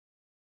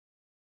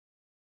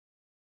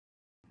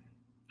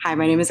Hi,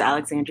 my name is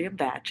Alexandria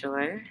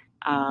Batchelor,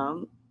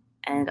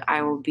 and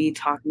I will be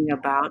talking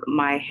about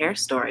my hair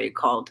story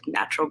called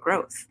Natural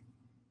Growth.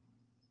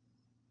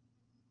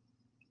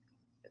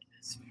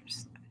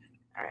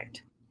 All right.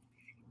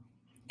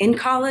 In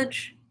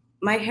college,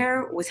 my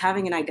hair was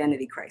having an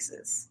identity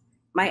crisis.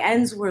 My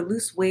ends were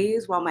loose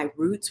waves while my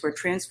roots were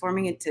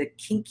transforming into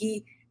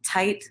kinky,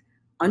 tight,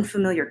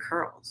 unfamiliar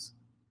curls.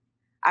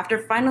 After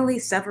finally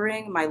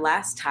severing my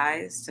last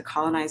ties to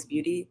colonize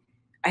beauty,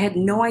 I had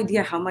no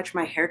idea how much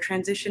my hair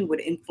transition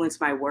would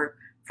influence my work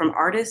from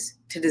artist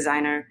to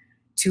designer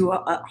to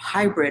a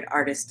hybrid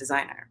artist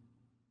designer.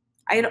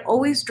 I had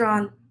always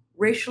drawn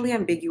racially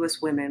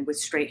ambiguous women with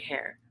straight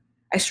hair.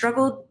 I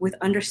struggled with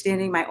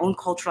understanding my own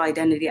cultural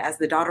identity as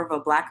the daughter of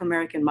a Black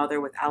American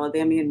mother with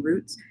Alabamian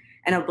roots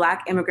and a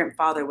Black immigrant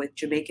father with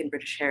Jamaican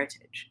British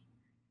heritage.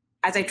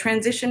 As I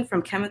transitioned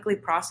from chemically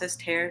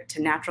processed hair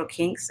to natural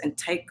kinks and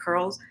tight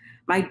curls,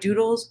 my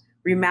doodles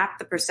remapped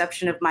the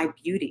perception of my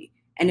beauty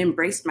and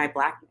embraced my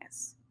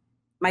Blackness.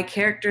 My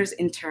characters,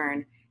 in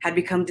turn, had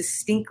become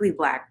distinctly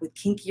Black with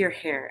kinkier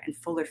hair and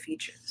fuller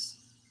features.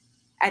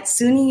 At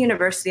SUNY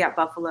University at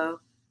Buffalo,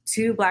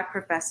 two Black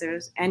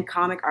professors and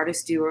comic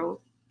artist duo,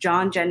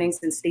 John Jennings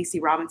and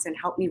Stacey Robinson,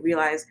 helped me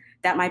realize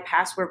that my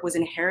past work was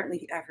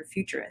inherently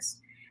Afrofuturist,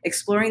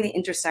 exploring the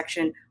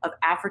intersection of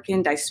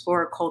African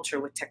diaspora culture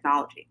with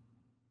technology.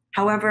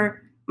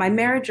 However, my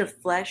marriage of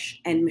flesh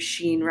and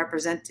machine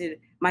represented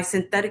my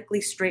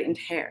synthetically straightened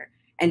hair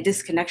and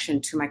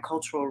disconnection to my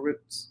cultural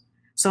roots.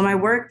 So my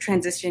work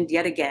transitioned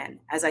yet again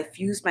as I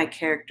fused my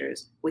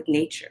characters with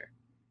nature.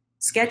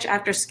 Sketch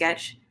after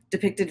sketch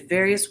depicted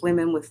various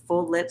women with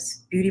full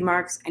lips, beauty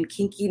marks, and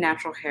kinky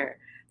natural hair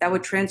that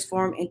would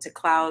transform into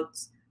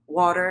clouds,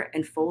 water,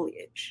 and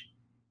foliage.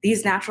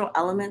 These natural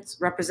elements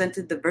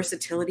represented the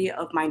versatility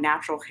of my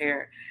natural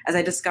hair as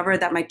I discovered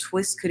that my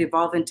twists could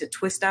evolve into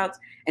twist outs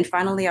and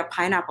finally a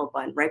pineapple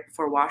bun right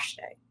before wash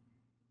day.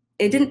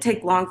 It didn't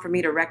take long for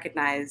me to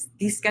recognize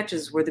these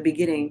sketches were the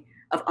beginning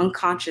of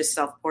unconscious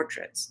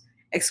self-portraits,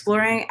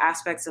 exploring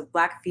aspects of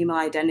Black female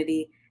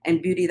identity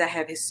and beauty that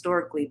have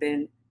historically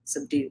been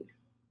subdued.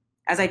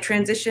 As I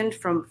transitioned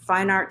from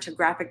fine art to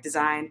graphic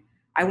design,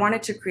 I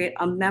wanted to create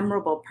a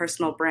memorable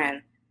personal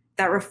brand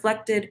that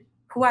reflected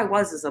who I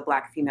was as a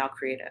Black female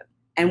creative.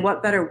 And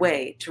what better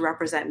way to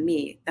represent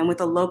me than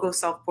with a logo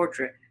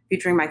self-portrait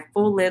featuring my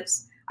full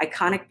lips,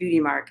 iconic beauty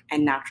mark,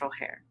 and natural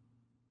hair.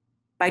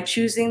 By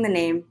choosing the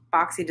name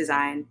Foxy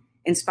Design,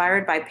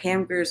 inspired by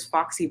Pam Grier's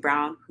Foxy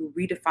Brown, who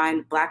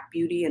redefined Black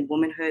beauty and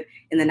womanhood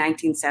in the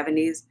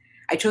 1970s,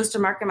 I chose to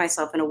market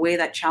myself in a way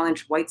that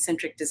challenged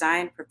white-centric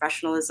design,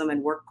 professionalism,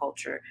 and work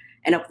culture,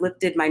 and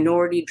uplifted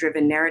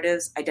minority-driven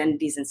narratives,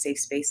 identities, and safe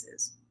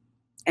spaces.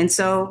 And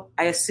so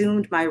I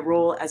assumed my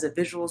role as a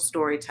visual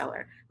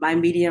storyteller, my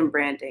medium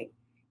branding.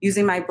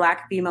 Using my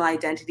Black female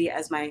identity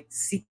as my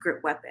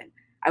secret weapon,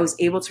 I was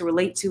able to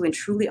relate to and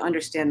truly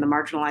understand the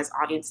marginalized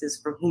audiences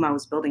for whom I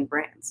was building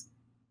brands.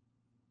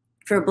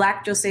 For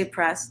Black Jose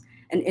Press,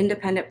 an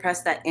independent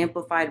press that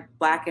amplified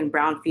Black and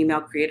brown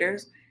female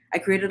creators, I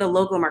created a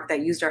logo mark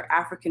that used our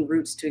African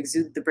roots to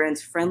exude the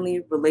brand's friendly,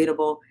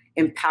 relatable,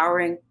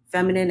 empowering,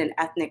 feminine, and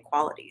ethnic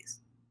qualities.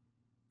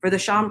 For the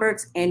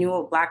Schomburg's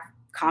annual Black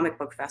Comic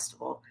Book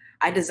Festival,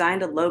 I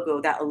designed a logo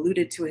that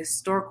alluded to a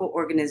historical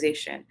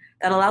organization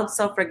that allowed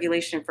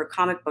self-regulation for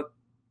comic book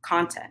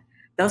content,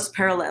 thus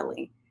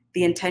paralleling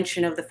the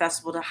intention of the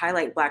festival to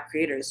highlight Black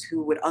creators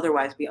who would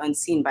otherwise be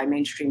unseen by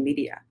mainstream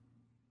media.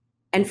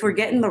 And for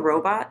Get in the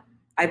Robot,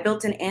 I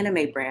built an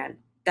anime brand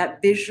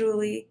that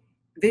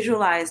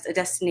visualized a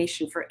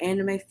destination for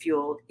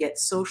anime-fueled yet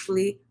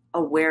socially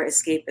aware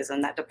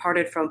escapism that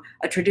departed from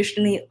a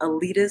traditionally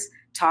elitist,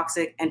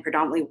 toxic, and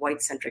predominantly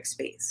white-centric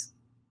space.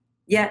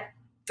 Yet,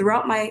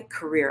 throughout my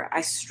career,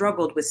 I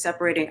struggled with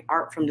separating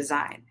art from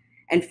design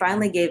and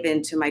finally gave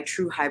in to my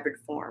true hybrid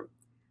form.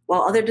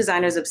 While other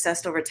designers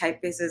obsessed over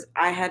typefaces,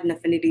 I had an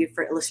affinity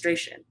for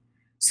illustration.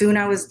 Soon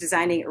I was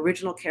designing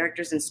original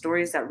characters and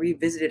stories that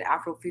revisited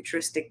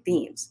Afrofuturistic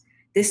themes,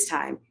 this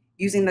time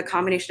using the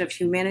combination of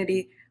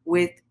humanity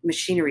with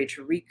machinery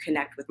to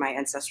reconnect with my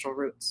ancestral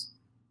roots.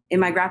 In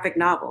my graphic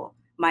novel,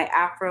 my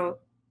Afro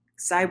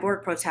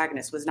cyborg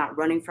protagonist was not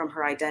running from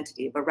her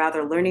identity, but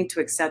rather learning to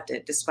accept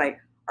it despite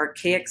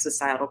archaic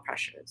societal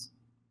pressures.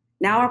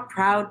 Now a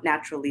proud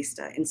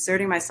naturalista,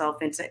 inserting myself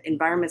into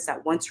environments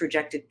that once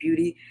rejected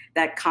beauty,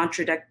 that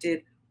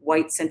contradicted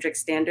white-centric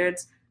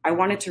standards, I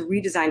wanted to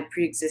redesign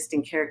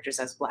pre-existing characters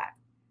as Black.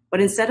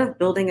 But instead of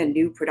building a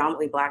new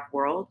predominantly Black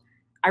world,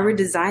 I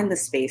redesigned the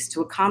space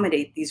to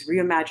accommodate these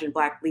reimagined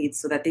Black leads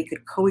so that they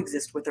could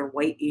coexist with their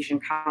white Asian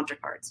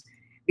counterparts.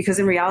 Because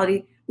in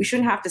reality, we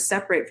shouldn't have to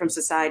separate from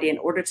society in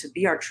order to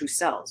be our true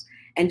selves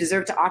and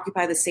deserve to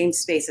occupy the same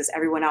space as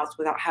everyone else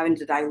without having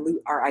to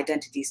dilute our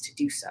identities to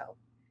do so.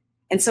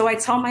 And so I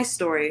tell my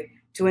story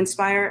to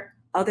inspire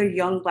other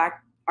young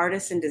Black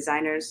artists and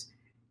designers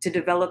to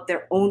develop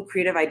their own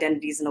creative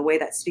identities in a way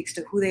that speaks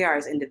to who they are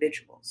as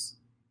individuals.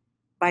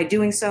 By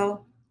doing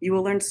so, you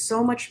will learn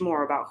so much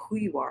more about who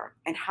you are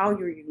and how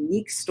your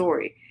unique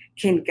story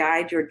can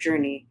guide your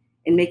journey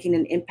in making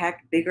an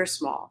impact, big or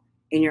small,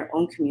 in your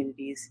own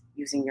communities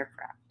using your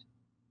craft.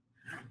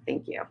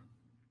 Thank you.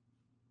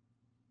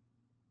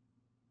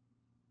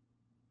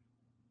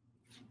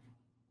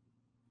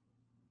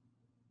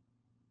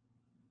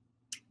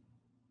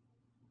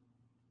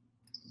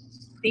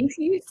 Thank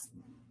you.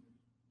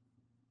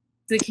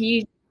 So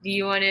do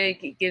you want to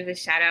give a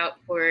shout out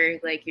for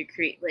like your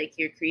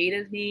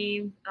creative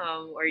name,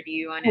 or do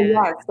you want to? Oh,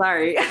 yeah,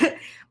 sorry.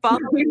 Follow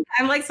me.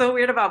 I'm like so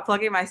weird about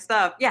plugging my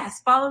stuff.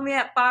 Yes, follow me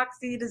at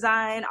Foxy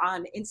Design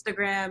on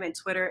Instagram and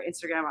Twitter.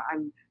 Instagram,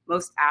 I'm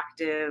most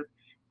active,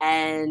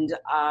 and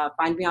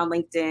find me on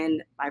LinkedIn.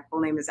 My full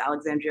name is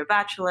Alexandria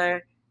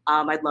Batchelor.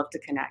 I'd love to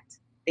connect.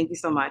 Thank you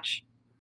so much.